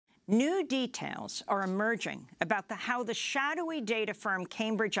New details are emerging about how the shadowy data firm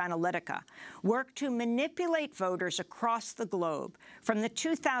Cambridge Analytica worked to manipulate voters across the globe, from the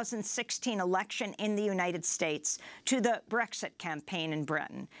 2016 election in the United States to the Brexit campaign in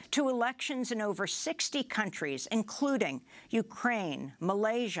Britain, to elections in over 60 countries, including Ukraine,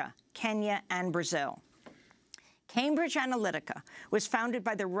 Malaysia, Kenya, and Brazil. Cambridge Analytica was founded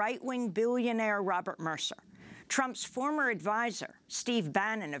by the right-wing billionaire Robert Mercer. Trump's former advisor, Steve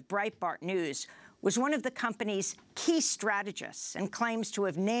Bannon of Breitbart News, was one of the company's key strategists and claims to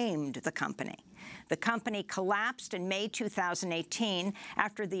have named the company. The company collapsed in May 2018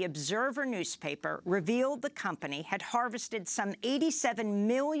 after the Observer newspaper revealed the company had harvested some 87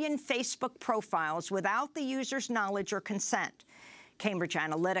 million Facebook profiles without the user's knowledge or consent. Cambridge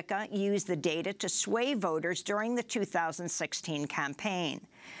Analytica used the data to sway voters during the 2016 campaign.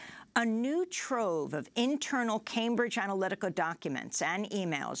 A new trove of internal Cambridge Analytica documents and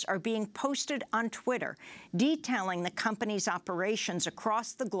emails are being posted on Twitter, detailing the company's operations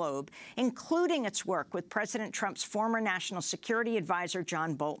across the globe, including its work with President Trump's former national security advisor,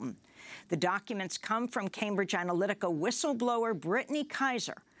 John Bolton. The documents come from Cambridge Analytica whistleblower Brittany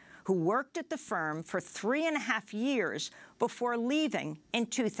Kaiser, who worked at the firm for 3.5 years before leaving in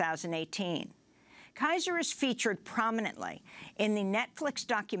 2018. Kaiser is featured prominently in the Netflix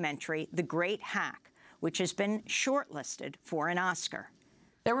documentary The Great Hack, which has been shortlisted for an Oscar.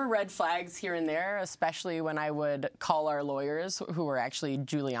 There were red flags here and there, especially when I would call our lawyers, who were actually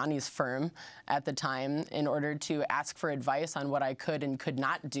Giuliani's firm at the time, in order to ask for advice on what I could and could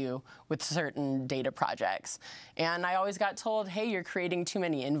not do with certain data projects. And I always got told, hey, you're creating too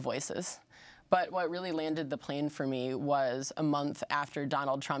many invoices. But what really landed the plane for me was a month after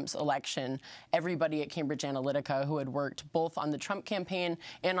Donald Trump's election, everybody at Cambridge Analytica who had worked both on the Trump campaign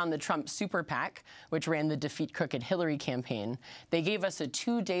and on the Trump Super PAC, which ran the Defeat Crooked Hillary campaign, they gave us a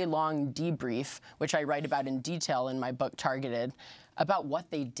 2-day-long debrief, which I write about in detail in my book Targeted, about what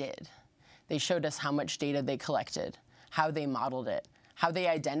they did. They showed us how much data they collected, how they modeled it, how they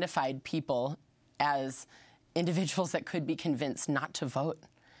identified people as individuals that could be convinced not to vote,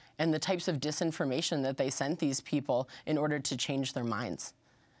 and the types of disinformation that they sent these people in order to change their minds.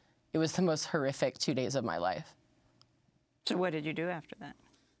 It was the most horrific 2 days of my life. So what did you do after that?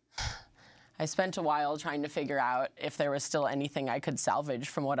 I spent a while trying to figure out if there was still anything I could salvage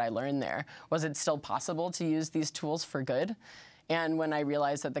from what I learned there. Was it still possible to use these tools for good? And when I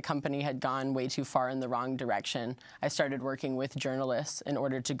realized that the company had gone way too far in the wrong direction, I started working with journalists in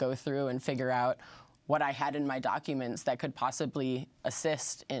order to go through and figure out what I had in my documents that could possibly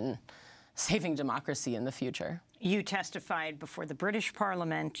assist in saving democracy in the future. You testified before the British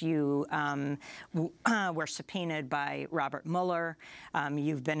Parliament. You were subpoenaed by Robert Mueller.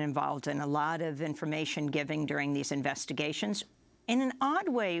 You've been involved in a lot of information giving during these investigations. In an odd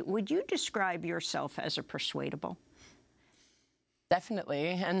way, would you describe yourself as a persuadable?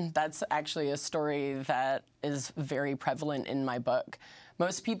 Definitely, and that's actually a story that is very prevalent in my book.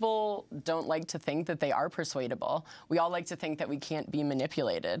 Most people don't like to think that they are persuadable. We all like to think that we can't be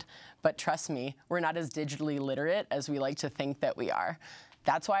manipulated. But trust me, we're not as digitally literate as we like to think that we are.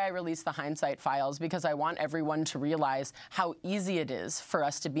 That's why I released the hindsight files, because I want everyone to realize how easy it is for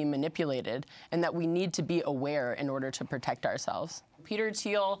us to be manipulated and that we need to be aware in order to protect ourselves. Peter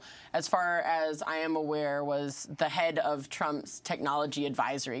Thiel, as far as I am aware, was the head of Trump's Technology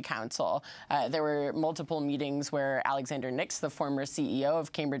Advisory Council. There were multiple meetings where Alexander Nix, the former CEO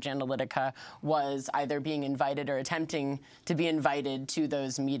of Cambridge Analytica, was either being invited or attempting to be invited to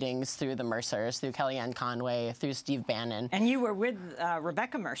those meetings through the Mercers, through Kellyanne Conway, through Steve Bannon. And you were with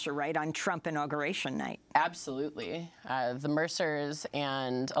Rebecca Mercer, right, on Trump inauguration night? Absolutely. The Mercers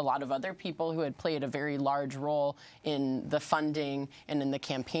and a lot of other people who had played a very large role in the funding and in the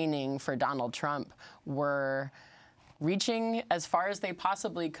campaigning for Donald Trump were reaching as far as they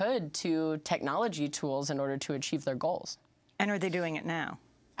possibly could to technology tools in order to achieve their goals. And are they doing it now?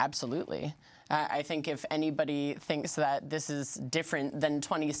 Absolutely. I think if anybody thinks that this is different than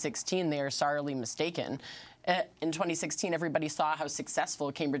 2016, they are sorely mistaken. In 2016, everybody saw how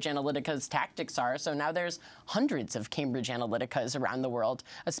successful Cambridge Analytica's tactics are, so now there's hundreds of Cambridge Analyticas around the world,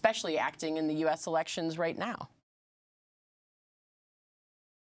 especially acting in the U.S. elections right now.